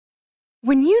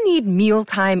When you need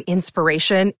mealtime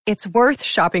inspiration, it's worth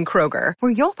shopping Kroger,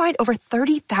 where you'll find over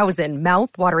 30,000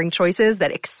 mouth-watering choices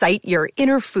that excite your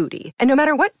inner foodie. And no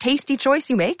matter what tasty choice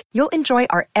you make, you'll enjoy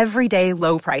our everyday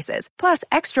low prices, plus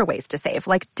extra ways to save,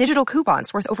 like digital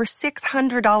coupons worth over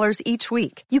 $600 each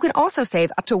week. You can also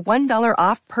save up to $1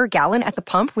 off per gallon at the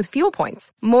pump with fuel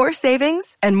points. More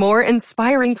savings and more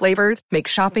inspiring flavors make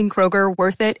shopping Kroger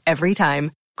worth it every time.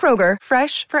 Kroger,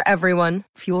 fresh for everyone.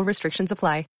 Fuel restrictions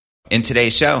apply. In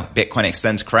today's show, Bitcoin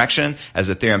extends correction as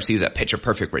Ethereum sees a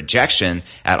picture-perfect rejection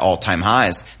at all-time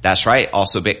highs. That's right.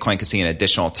 Also, Bitcoin can see an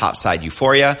additional topside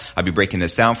euphoria. I'll be breaking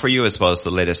this down for you, as well as the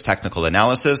latest technical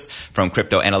analysis from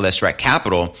crypto analyst Rekt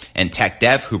Capital and Tech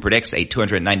Dev, who predicts a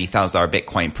 $290,000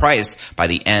 Bitcoin price by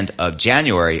the end of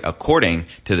January, according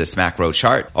to this macro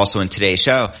chart. Also in today's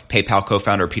show, PayPal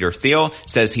co-founder Peter Thiel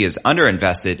says he is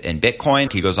underinvested in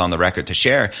Bitcoin. He goes on the record to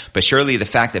share, but surely the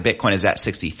fact that Bitcoin is at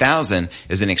 60,000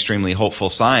 is an extremely hopeful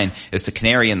sign. It's the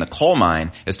canary in the coal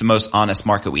mine. It's the most honest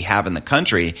market we have in the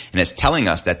country, and it's telling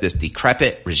us that this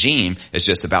decrepit regime is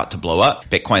just about to blow up.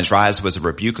 Bitcoin's rise was a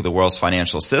rebuke of the world's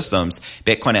financial systems.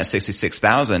 Bitcoin at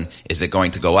 66,000, is it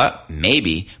going to go up?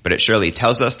 Maybe, but it surely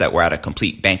tells us that we're at a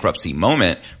complete bankruptcy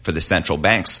moment for the central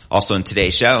banks. Also in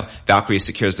today's show, Valkyrie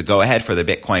secures the go-ahead for the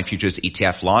Bitcoin futures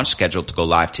ETF launch scheduled to go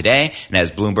live today. And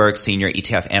as Bloomberg senior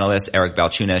ETF analyst Eric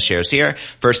Balchunas shares here,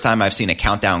 first time I've seen a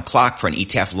countdown clock for an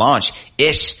ETF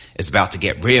launch-ish is about to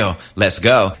get real. Let's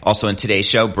go. Also in today's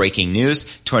show, breaking news,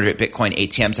 200 Bitcoin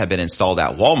ATMs have been installed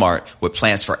at Walmart with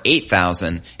plans for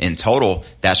 8,000 in total.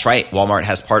 That's right. Walmart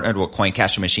has partnered with coin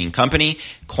cash machine company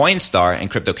Coinstar and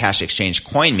crypto cash exchange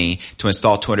CoinMe to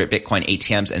install 200 Bitcoin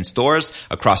ATMs in stores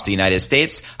across the United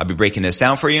States. I'll be breaking this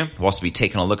down for you. We'll also be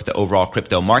taking a look at the overall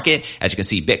crypto market. As you can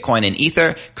see, Bitcoin and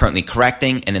Ether currently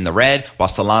correcting and in the red, while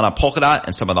Solana, Polkadot,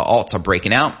 and some of the alts are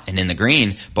breaking out and in the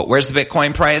green. But where's the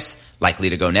Bitcoin price?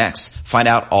 Likely to go next. Find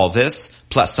out all this,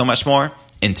 plus so much more,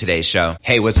 in today's show.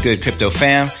 Hey, what's good, crypto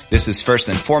fam? This is first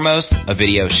and foremost a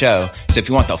video show. So if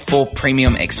you want the full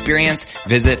premium experience,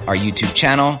 visit our YouTube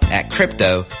channel at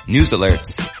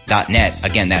cryptonewsalerts.net.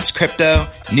 Again, that's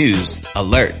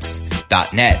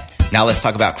cryptonewsalerts.net. Now let's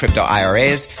talk about crypto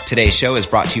IRAs. Today's show is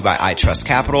brought to you by iTrust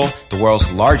Capital, the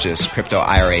world's largest crypto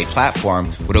IRA platform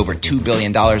with over $2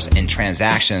 billion in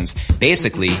transactions.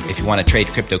 Basically, if you want to trade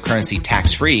cryptocurrency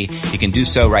tax-free, you can do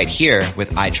so right here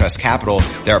with iTrust Capital.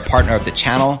 They're a partner of the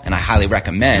channel, and I highly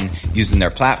recommend using their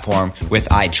platform. With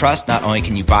iTrust, not only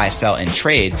can you buy, sell, and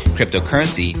trade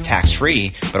cryptocurrency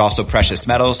tax-free, but also precious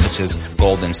metals such as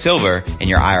gold and silver in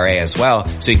your IRA as well.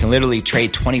 So you can literally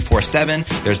trade 24/7.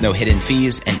 There's no hidden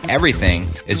fees, and everything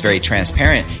is very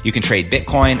transparent. You can trade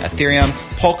Bitcoin, Ethereum,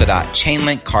 Polkadot,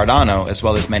 Chainlink, Cardano, as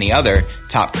well as many other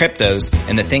top cryptos.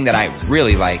 And the thing that I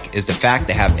really like is the fact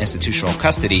they have institutional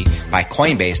custody by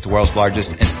Coinbase, the world's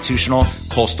largest institutional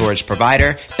cold storage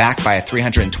provider, backed by a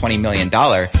 $320 million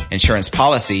insurance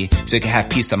policy, so you can have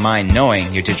peace of mind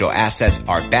knowing your digital assets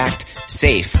are backed,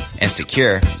 safe, and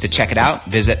secure. To check it out,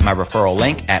 visit my referral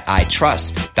link at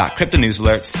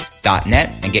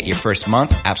itrust.cryptonewsalerts.net and get your first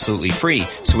month absolutely free.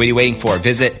 So what are you waiting for?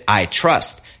 Visit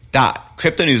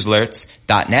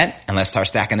itrust.cryptonewsalerts.net and let's start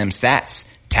stacking them stats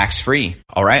tax-free.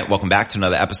 All right, welcome back to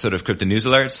another episode of Crypto News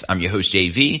Alerts. I'm your host,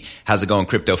 JV. How's it going,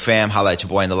 crypto fam? Holla at your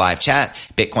boy in the live chat.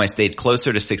 Bitcoin stayed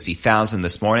closer to 60,000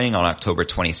 this morning on October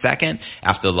 22nd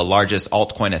after the largest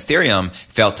altcoin, Ethereum,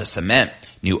 failed to cement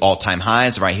new all-time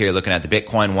highs. Right here, looking at the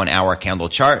Bitcoin 1-hour candle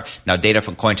chart. Now, data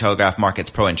from Cointelegraph Markets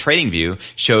Pro and TradingView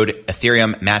showed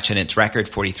Ethereum matching its record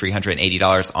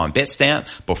 $4,380 on Bitstamp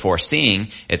before seeing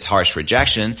its harsh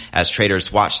rejection as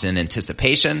traders watched in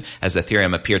anticipation as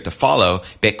Ethereum appeared to follow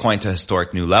Bitcoin to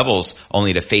historic new levels,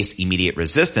 only to face immediate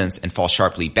resistance and fall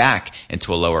sharply back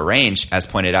into a lower range. As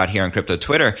pointed out here on Crypto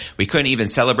Twitter, we couldn't even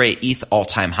celebrate ETH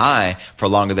all-time high for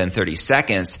longer than 30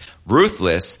 seconds.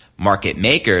 Ruthless market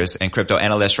makers and crypto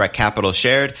analyst Rekt Capital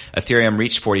shared Ethereum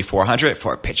reached 4,400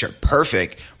 for a picture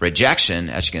perfect rejection,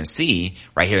 as you can see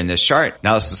right here in this chart.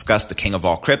 Now let's discuss the king of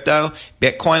all crypto,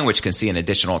 Bitcoin, which can see an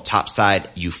additional topside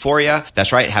euphoria.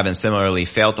 That's right, having similarly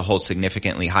failed to hold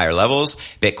significantly higher levels.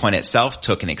 Bitcoin itself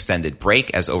took an extended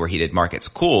break as overheated markets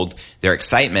cooled their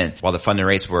excitement, while the funding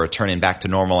rates were returning back to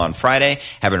normal on Friday,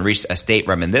 having reached a state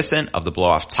reminiscent of the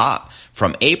blow-off top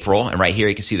from April. And right here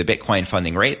you can see the Bitcoin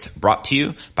funding rates brought to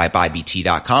you by at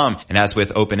buybt.com. And as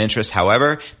with open interest,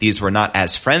 however, these were not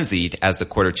as frenzied as the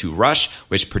Q2 rush,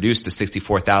 which produced a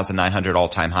 64,900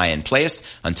 all-time high in place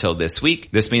until this week.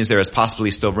 This means there is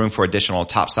possibly still room for additional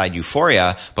topside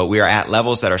euphoria, but we are at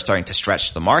levels that are starting to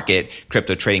stretch the market.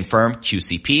 Crypto trading firm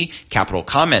QCP Capital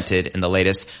commented in the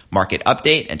latest market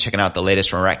update. And checking out the latest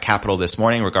from Rec Capital this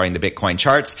morning regarding the Bitcoin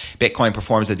charts, Bitcoin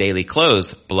performs a daily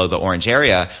close below the orange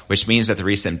area, which means that the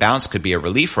recent bounce could be a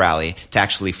relief rally to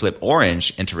actually flip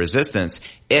orange into resistance.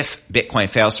 If Bitcoin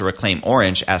fails to reclaim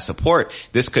orange as support,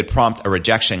 this could prompt a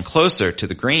rejection closer to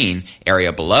the green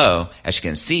area below, as you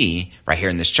can see right here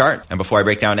in this chart. And before I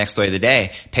break down next story of the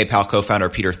day, PayPal co-founder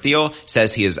Peter Thiel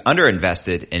says he is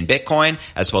underinvested in Bitcoin,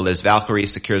 as well as Valkyrie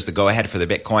secures the go-ahead for the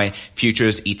Bitcoin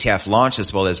futures ETF launch,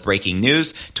 as well as breaking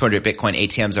news. 200 Bitcoin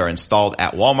ATMs are installed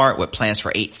at Walmart with plans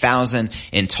for 8,000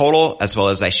 in total, as well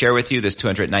as I share with you this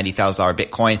 $290,000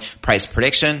 Bitcoin price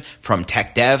prediction from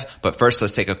TechDev. But first,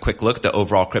 let's take a quick look at the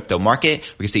overall crypto market.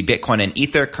 We can see Bitcoin and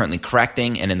Ether currently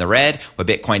correcting and in the red, with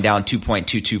Bitcoin down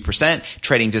 2.22%,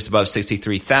 trading just above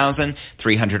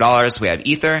 $63,300. We have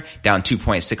Ether down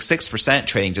 2.66%,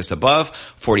 trading just above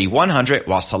 4,100,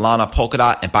 while Solana,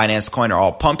 Polkadot, and Binance Coin are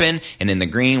all pumping and in the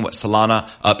green, with Solana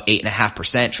up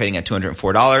 8.5%, trading at $204,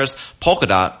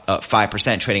 Polkadot up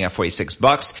 5%, trading at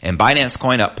 $46, and Binance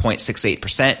Coin up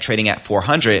 0.68%, trading at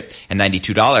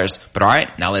 $492. But all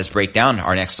right, now let's break down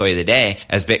our next story of the day.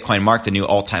 As Bitcoin marked a new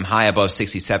all-time high above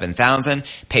 67,000,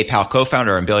 PayPal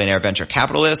co-founder and billionaire venture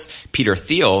capitalist Peter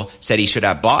Thiel said he should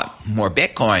have bought more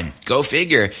Bitcoin. Go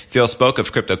figure. Thiel spoke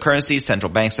of cryptocurrencies,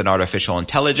 central banks, and artificial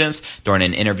intelligence during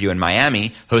an interview in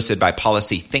Miami hosted by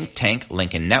policy think tank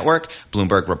Lincoln Network.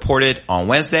 Bloomberg reported on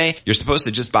Wednesday, "You're supposed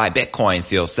to just buy Bitcoin,"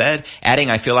 Thiel said,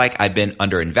 adding, "I feel like I've been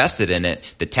underinvested in it."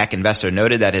 The tech investor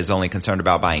noted that his only concern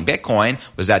about buying Bitcoin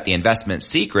was that the investment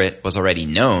secret was already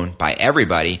known by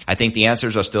everybody. "I think the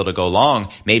answers are still to go long.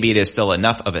 Maybe it is still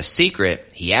enough of a secret,"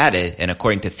 he added. And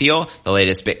according to Thiel, the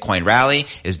latest Bitcoin rally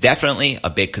is definitely a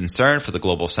big concern for the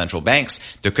global central banks.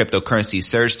 The cryptocurrency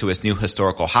surge to its new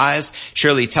historical highs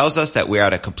surely tells us that we're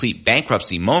at a complete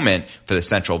bankruptcy moment for the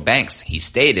central banks, he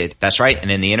stated. That's right. And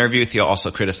in the interview, Thiel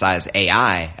also criticized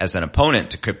AI as an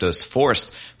opponent to crypto's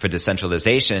force for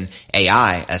decentralization.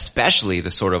 AI, especially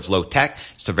the sort of low-tech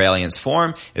surveillance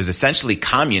form, is essentially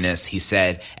communist, he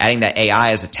said, adding that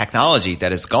AI is a technology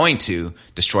that is going to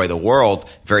destroy the world.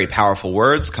 Very powerful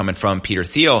words coming from Peter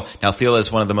Thiel. Now, Thiel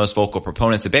is one of the most vocal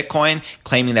proponents of Bitcoin,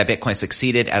 claiming that Bitcoin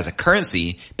succeeded as a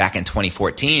currency back in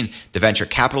 2014. The venture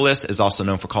capitalist is also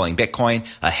known for calling Bitcoin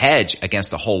a hedge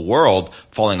against the whole world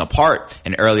falling apart.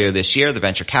 And earlier this year, the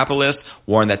venture capitalist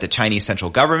warned that the Chinese central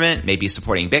government may be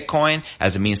supporting Bitcoin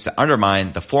as a means to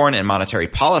undermine the foreign and monetary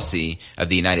policy of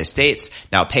the United States.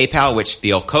 Now, PayPal, which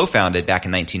Thiel co-founded back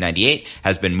in 1998,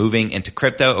 has been moving into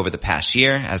crypto over the past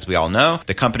year, as we all know.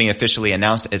 The company officially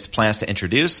announced its plans to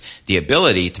introduce the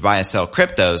ability to buy and sell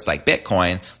cryptos like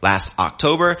Bitcoin last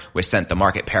October, which sent the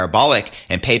market parabolic,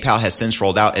 and PayPal has since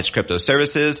rolled out its crypto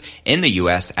services in the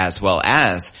US as well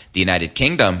as the United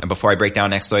Kingdom. And before I break down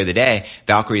next story of the day,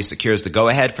 Valkyrie secures the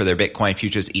go-ahead for their Bitcoin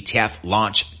futures ETF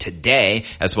launch today,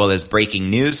 as well as breaking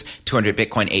news. 200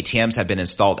 Bitcoin ATMs have been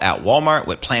installed at Walmart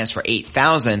with plans for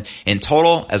 8,000 in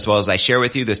total, as well as I share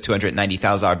with you this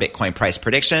 $290,000 Bitcoin price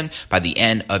prediction by the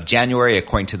end of January,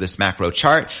 according to this macro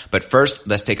chart. But first,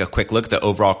 let's take a quick look at the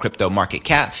overall crypto market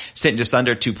cap, sitting just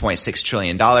under $2.6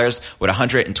 trillion with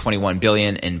 $121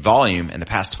 billion in volume in the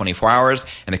past 24 hours.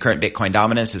 And the current Bitcoin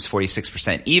dominance is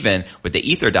 46% even, with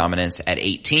the Ether dominance at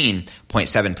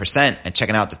 18.7%. And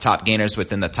checking out the top gainers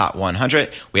within the top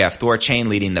 100, we have Thorchain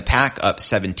leading the pack up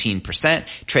 17%,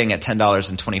 trading at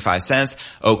 $10.25.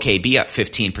 OKB up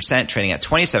 15%, trading at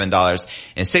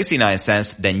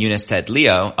 $27.69. Then Unisted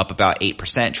Leo up about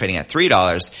 8%, trading at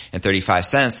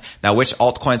 $3.35. Now, which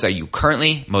altcoins are you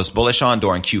currently most bullish on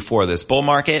during Q4 of this bull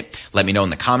market? Let me know in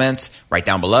the comments right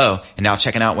down below. And now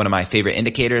checking out one of my favorite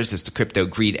indicators is the Crypto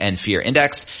Greed and Fear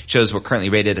Index. Shows we're currently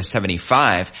rated a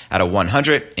 75 out of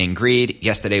 100 in greed.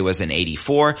 Yesterday was an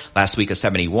 84, last week a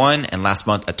 71, and last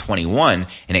month a 21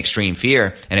 in extreme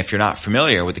fear. And if you're not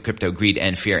familiar with the Crypto Greed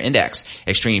and Fear Index,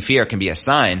 extreme fear can be a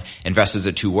sign investors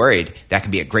are too worried. That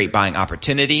can be a great buying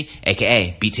opportunity,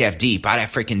 aka BTFD, buy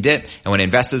that freaking dip. And when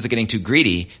investors are getting too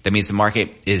greedy, that means the market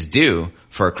is due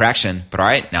for a correction. But all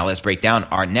right, now let's break down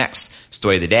our next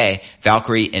story of the day.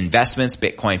 Valkyrie Investments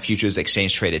Bitcoin Futures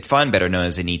Exchange Traded Fund, better known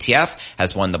as an ETF,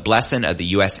 has won the blessing of the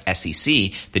U.S.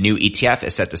 SEC. The new ETF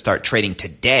is set to start trading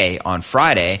today on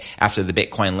Friday after the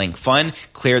Bitcoin Link Fund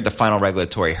cleared the final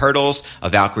regulatory hurdles. A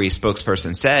Valkyrie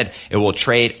spokesperson said it will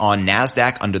trade on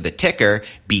NASDAQ under the ticker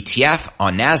BTF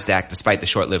on NASDAQ, despite the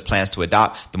short-lived plans to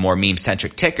adopt the more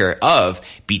meme-centric ticker of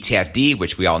BTFD,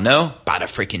 which we all know, bada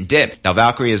freaking dip. Now,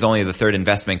 Valkyrie is only the third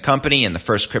investment company and the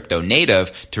first crypto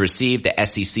native to receive the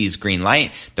SEC's green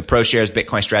light. The ProShares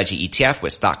Bitcoin Strategy ETF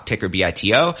with stock ticker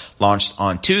BITO launched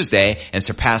on Tuesday and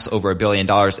surpassed over $1 billion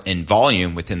in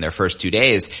volume within their first 2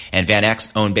 days. And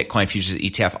VanEck's own Bitcoin Futures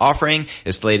ETF offering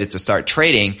is slated to start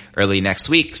trading early next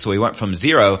week. So we went from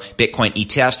 0 Bitcoin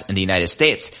ETFs in the United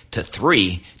States to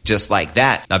 3 just like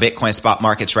that. Now, Bitcoin spot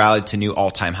markets rallied to new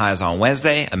all-time highs on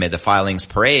Wednesday amid the filings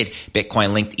parade.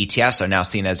 Bitcoin-linked ETFs are now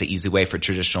seen as an easy way for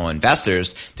traditional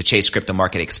investors to chase crypto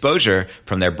market exposure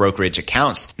from their brokerage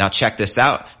accounts. Now, check this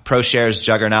out. ProShares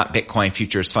Juggernaut Bitcoin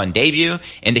Futures Fund debut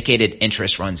indicated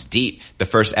interest runs deep. The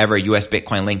first ever U.S.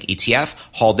 Bitcoin-linked ETF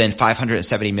hauled in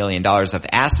 $570 million of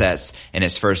assets in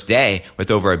its first day, with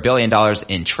over $1 billion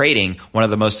in trading, one of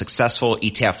the most successful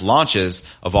ETF launches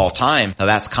of all time. Now,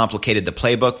 that's complicated the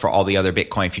playbook for all the other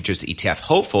Bitcoin futures ETF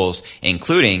hopefuls,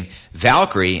 including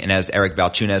Valkyrie. And as Eric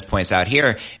Balchunas points out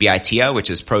here, BITO, which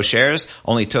is ProShares,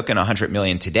 only took in $100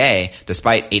 million today,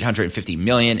 despite $850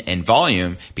 million in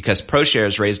volume, because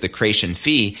ProShares raised the creation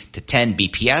fee to 10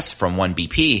 BPS from 1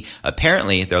 BP.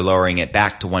 Apparently, they're lowering it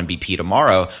back to 1 BP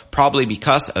tomorrow, probably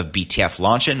because of BTF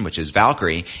launching, which is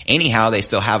Valkyrie. Anyhow, they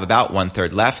still have about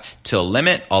 1/3 left till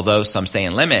limit, although some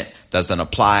saying limit doesn't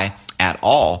apply at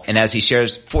all. And as he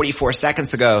shares 44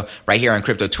 seconds ago right here on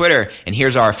Crypto Twitter, and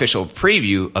here's our official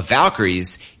preview of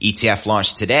Valkyrie's ETF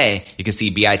launch today, you can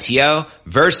see BITO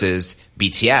versus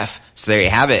BTF. So there you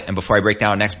have it. And before I break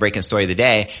down our next breaking story of the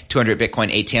day, 200 Bitcoin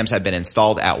ATMs have been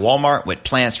installed at Walmart with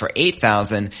plans for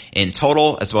 8,000 in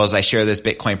total, as well as I share this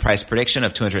Bitcoin price prediction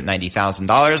of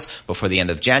 $290,000 before the end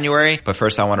of January. But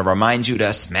first, I want to remind you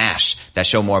to smash that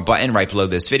show more button right below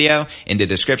this video in the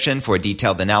description for a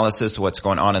detailed analysis of what's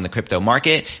going on in the crypto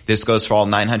market. This goes for all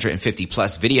 950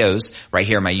 plus videos right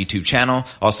here on my YouTube channel.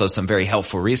 Also, some very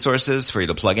helpful resources for you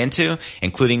to plug into,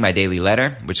 including my daily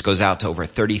letter, which goes out to over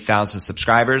 30,000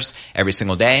 subscribers every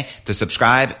single day. To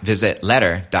subscribe, visit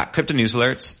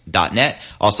letter.cryptonewsalerts.net.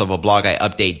 Also have a blog I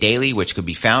update daily, which could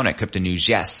be found at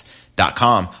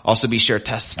cryptonewsyes.com. Also be sure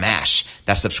to smash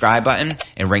that subscribe button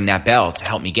and ring that bell to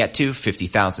help me get to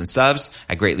 50,000 subs.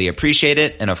 I greatly appreciate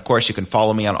it. And of course, you can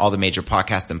follow me on all the major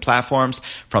podcasts and platforms,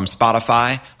 from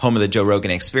Spotify, home of the Joe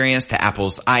Rogan Experience, to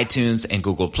Apple's iTunes and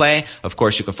Google Play. Of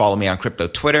course, you can follow me on Crypto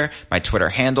Twitter. My Twitter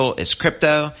handle is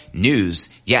Crypto News.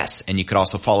 Yes. And you could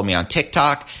also follow me on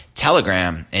TikTok,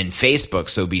 Telegram, and Facebook,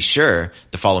 so be sure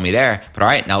to follow me there. But all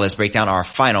right, now let's break down our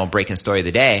final breaking story of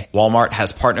the day. Walmart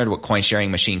has partnered with coin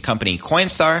sharing machine company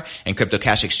Coinstar and crypto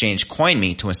cash exchange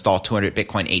CoinMe to install 200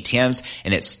 Bitcoin ATMs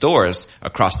in its stores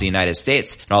across the United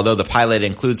States. And although the pilot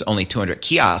includes only 200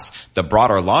 kiosks, the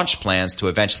broader launch plans to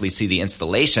eventually see the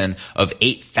installation of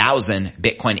 8,000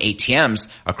 Bitcoin ATMs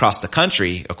across the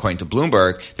country, according to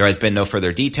Bloomberg. There has been no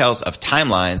further details of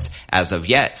timelines as of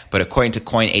yet, but according to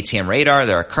Coin ATM Radar,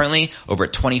 there are currently over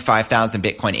 25,000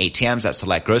 Bitcoin ATMs at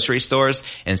select grocery stores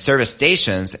and service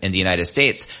stations in the United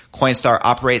States. Coinstar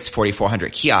operates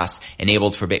 4,400 kiosks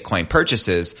enabled for Bitcoin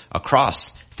purchases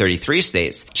across 33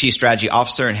 states. Chief Strategy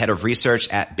Officer and Head of Research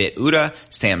at BitOODA,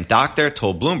 Sam Doctor,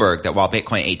 told Bloomberg that while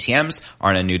Bitcoin ATMs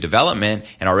aren't a new development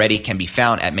and already can be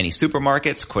found at many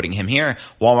supermarkets, quoting him here,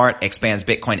 Walmart expands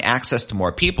Bitcoin access to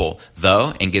more people,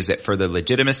 though, and gives it further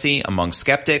legitimacy among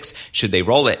skeptics should they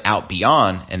roll it out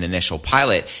beyond an initial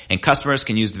pilot. And customers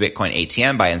can use the Bitcoin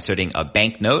ATM by inserting a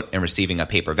banknote and receiving a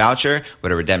paper voucher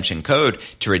with a redemption code.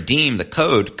 To redeem the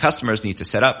code, customers need to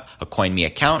set up a CoinMe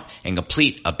account and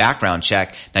complete a background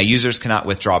check. Now, users cannot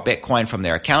withdraw Bitcoin from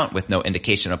their account with no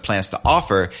indication of plans to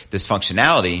offer this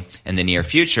functionality in the near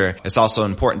future. It's also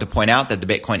important to point out that the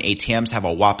Bitcoin ATMs have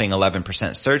a whopping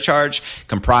 11% surcharge,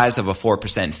 comprised of a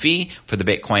 4% fee for the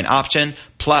Bitcoin option,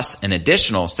 plus an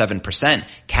additional 7%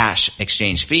 cash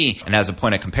exchange fee. And as a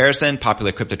point of comparison,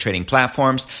 popular crypto trading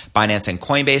platforms, Binance and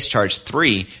Coinbase, charge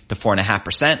 3 to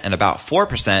 4.5% and about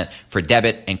 4% for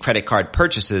debit and credit card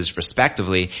purchases,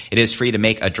 respectively. It is free to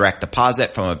make a direct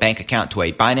deposit from a bank account to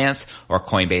a Binance or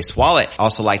Coinbase wallet.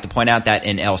 Also like to point out that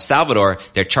in El Salvador,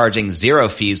 they're charging 0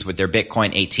 fees with their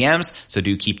Bitcoin ATMs, so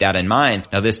do keep that in mind.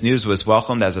 Now, this news was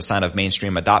welcomed as a sign of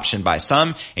mainstream adoption by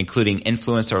some, including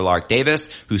influencer Lark Davis,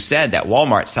 who said that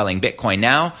Walmart selling Bitcoin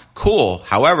now cool.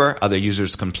 However, other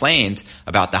users complained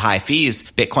about the high fees.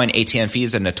 Bitcoin ATM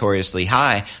fees are notoriously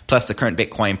high. Plus the current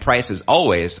Bitcoin price is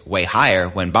always way higher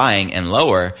when buying and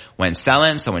lower when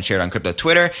selling. Someone shared on crypto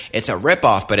Twitter, it's a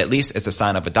ripoff, but at least it's a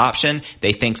sign of adoption.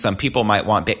 They think some people might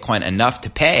want Bitcoin enough to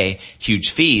pay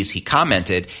huge fees, he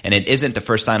commented, and it isn't the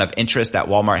first sign of interest that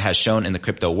Walmart has shown in the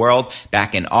crypto world.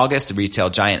 Back in August, the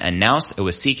retail giant announced it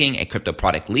was seeking a crypto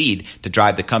product lead to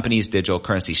drive the company's digital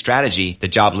currency strategy. The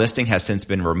job listing has since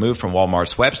been removed from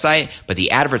Walmart's website, but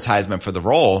the advertisement for the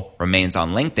role remains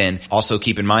on LinkedIn. Also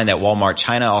keep in mind that Walmart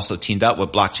China also teamed up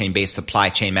with blockchain-based supply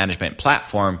chain management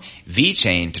platform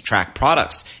VeChain to track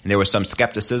products. And there was some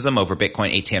skepticism over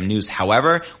Bitcoin ATM news,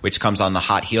 however, which comes on the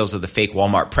hot heels of the fake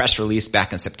Walmart press release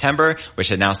back in September,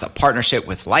 which announced a partnership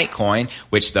with Litecoin,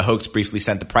 which the hoax briefly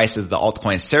sent the prices of the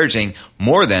altcoin surging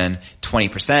more than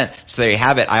 20%. So there you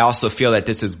have it. I also feel that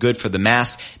this is good for the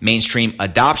mass mainstream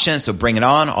adoption. So bring it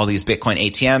on, all these Bitcoin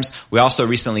ATMs. We also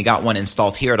recently got one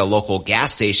installed here at a local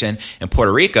gas station in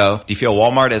Puerto Rico. Do you feel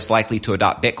Walmart is likely to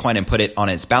adopt Bitcoin and put it on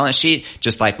its balance sheet,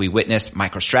 just like we witnessed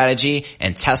MicroStrategy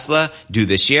and Tesla do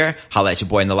this year? Holla at your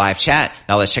boy in the live chat.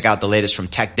 Now let's check out the latest from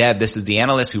TechDeb. This is the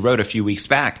analyst who wrote a few weeks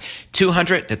back,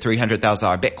 $200,000 to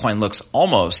 $300,000 Bitcoin looks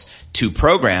almost to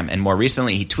program. And more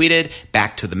recently, he tweeted,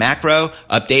 back to the macro,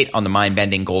 update on the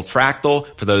mind-bending gold fractal.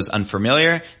 For those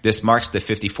unfamiliar, this marks the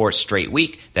 54th straight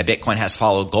week that Bitcoin has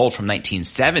followed gold from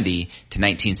 1970 to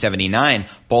 1979.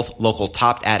 Both local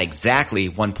topped at exactly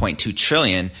 1.2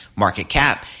 trillion market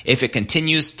cap. If it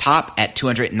continues top at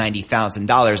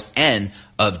 $290,000 and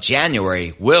of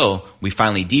January, will we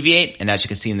finally deviate? And as you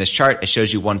can see in this chart, it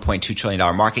shows you $1.2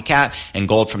 trillion market cap, and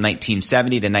gold from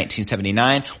 1970 to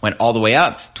 1979 went all the way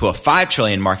up to a $5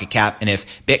 trillion market cap. And if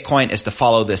Bitcoin is to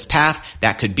follow this path,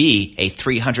 that could be a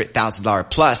 $300,000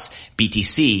 plus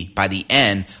BTC by the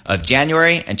end of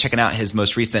January. And checking out his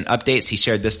most recent updates, he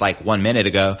shared this like 1 minute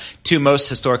ago. Two most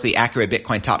historically accurate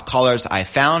Bitcoin top callers I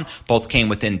found, both came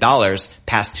within dollars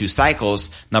past two cycles.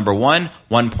 Number one,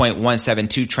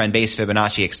 1.172 trend-based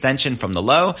Fibonacci extension from the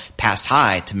low past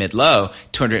high to mid-low,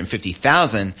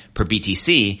 250,000 per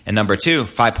BTC. And number two,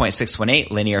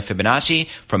 5.618 linear Fibonacci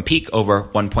from peak over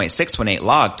 1.618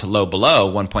 log to low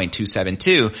below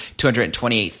 1.272,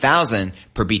 228,000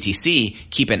 per BTC.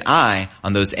 Keep an eye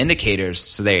on those indicators.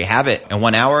 So there you have it. And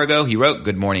 1 hour ago, he wrote,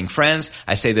 good morning, friends.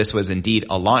 I say this was indeed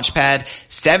a launch pad.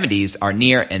 70s are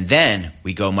near, and then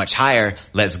we go much higher.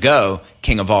 Let's go.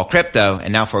 King of all crypto.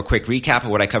 And now for a quick recap of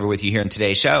what I covered with you here in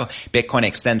today's show. Bitcoin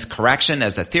extends correction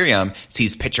as Ethereum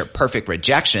sees picture perfect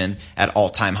rejection at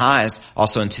all-time highs.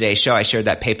 Also in today's show, I shared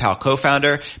that PayPal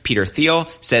co-founder Peter Thiel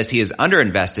says he is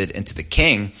underinvested into the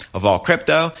king of all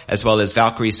crypto, as well as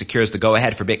Valkyrie secures the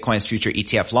go-ahead for Bitcoin's future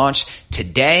ETF launch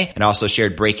today. And also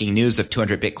shared breaking news of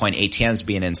 200 Bitcoin ATMs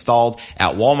being installed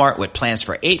at Walmart with plans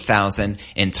for 8,000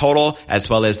 in total, as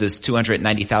well as this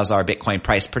 $290,000 Bitcoin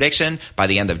price prediction by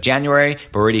the end of January.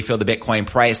 But where do you feel the Bitcoin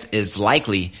price is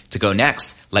likely to go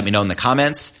next? Let me know in the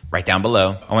comments right down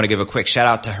below. I want to give a quick shout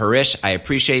out to Harish. I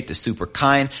appreciate the super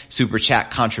kind super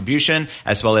chat contribution,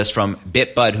 as well as from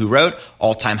BitBud, who wrote,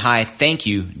 all-time high. Thank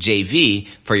you, JV,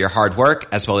 for your hard work,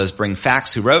 as well as Bring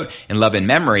Facts, who wrote, in love and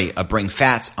memory of Bring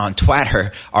Fats on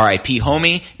Twitter, RIP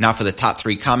homie. Now for the top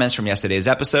 3 comments from yesterday's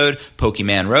episode.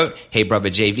 Pokemon wrote, hey brother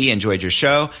JV, enjoyed your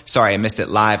show. Sorry I missed it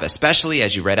live, especially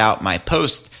as you read out my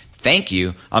post. Thank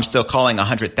you. I'm still calling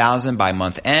 100,000 by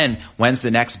month end. When's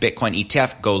the next Bitcoin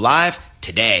ETF go live?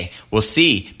 Today. We'll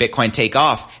see Bitcoin take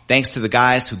off. Thanks to the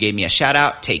guys who gave me a shout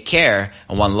out. Take care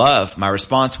and one love. My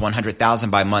response, 100,000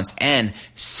 by month's end.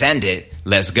 Send it.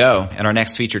 Let's go. And our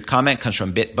next featured comment comes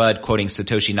from BitBud quoting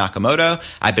Satoshi Nakamoto.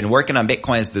 I've been working on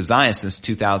Bitcoin's design since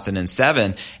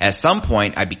 2007. At some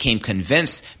point, I became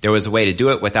convinced there was a way to do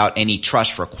it without any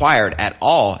trust required at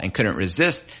all and couldn't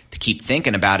resist to keep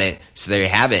thinking about it. So there you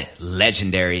have it.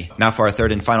 Legendary. Now for our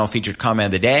third and final featured comment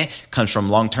of the day comes from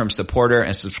long-term supporter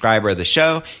and subscriber of the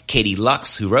show, Katie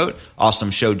Lux, who wrote,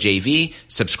 awesome show JV.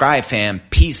 Subscribe fam.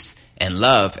 Peace and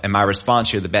love. And my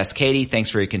response, you're the best, Katie. Thanks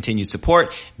for your continued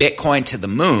support. Bitcoin to the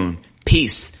moon.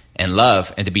 Peace and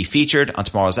love. And to be featured on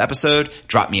tomorrow's episode,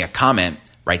 drop me a comment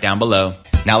right down below.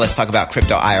 Now let's talk about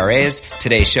crypto IRAs.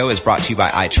 Today's show is brought to you by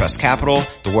iTrust Capital,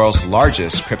 the world's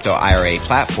largest crypto IRA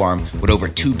platform with over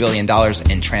 $2 billion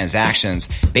in transactions.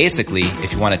 Basically,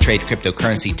 if you want to trade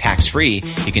cryptocurrency tax-free,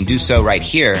 you can do so right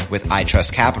here with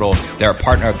iTrust Capital. They're a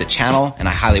partner of the channel, and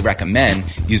I highly recommend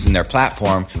using their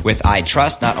platform. With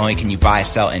iTrust, not only can you buy,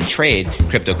 sell, and trade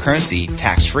cryptocurrency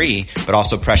tax-free, but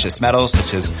also precious metals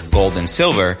such as gold and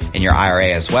silver in your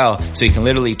IRA as well. So you can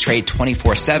literally trade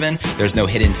 24/7. There's no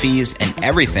hidden fees, and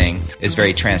everything is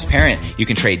very transparent. You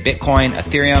can trade Bitcoin,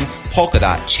 Ethereum,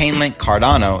 Polkadot, Chainlink,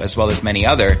 Cardano, as well as many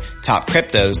other top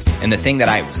cryptos. And the thing that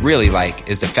I really like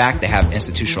is the fact they have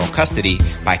institutional custody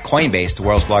by Coinbase, the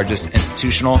world's largest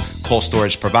institutional cold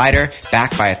storage provider,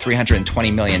 backed by a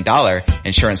 $320 million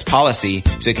insurance policy,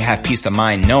 so you can have peace of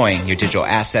mind knowing your digital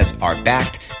assets are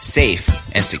backed, safe,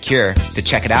 and secure. To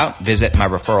check it out, visit my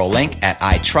referral link at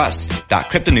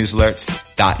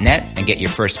itrust.cryptonewsalerts.net and get your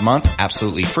first month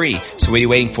absolutely free. So what are you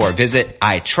waiting for? Visit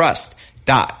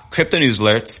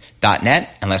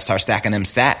itrust.cryptonewsalerts.net and let's start stacking them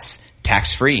sats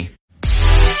tax free.